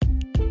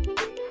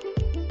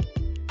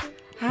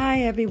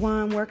Hi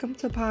everyone, welcome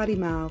to Potty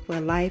Mouth, where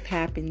life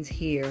happens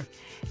here.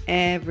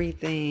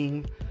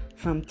 Everything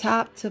from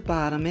top to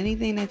bottom,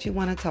 anything that you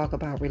want to talk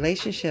about: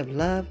 relationship,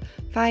 love,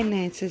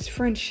 finances,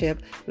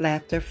 friendship,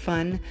 laughter,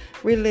 fun,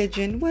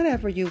 religion,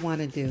 whatever you want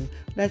to do.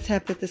 Let's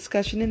have the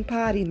discussion in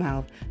Potty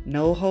Mouth.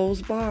 No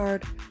holds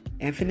barred.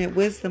 Infinite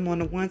wisdom on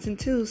the ones and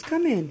twos.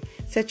 Come in,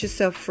 set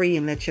yourself free,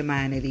 and let your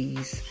mind at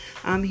ease.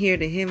 I'm here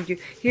to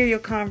hear your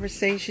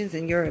conversations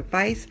and your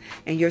advice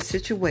and your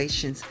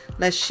situations.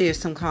 Let's share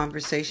some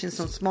conversations,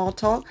 some small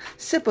talk,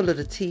 sip a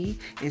little tea,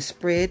 and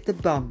spread the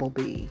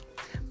bumblebee.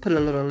 Put a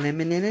little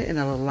lemon in it and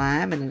a little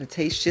lime, and it'll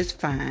taste just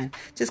fine.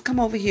 Just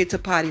come over here to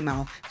Potty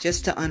Mouth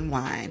just to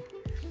unwind.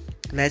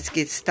 Let's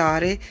get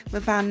started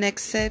with our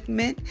next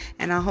segment,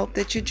 and I hope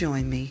that you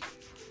join me.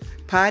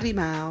 Potty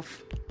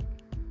Mouth.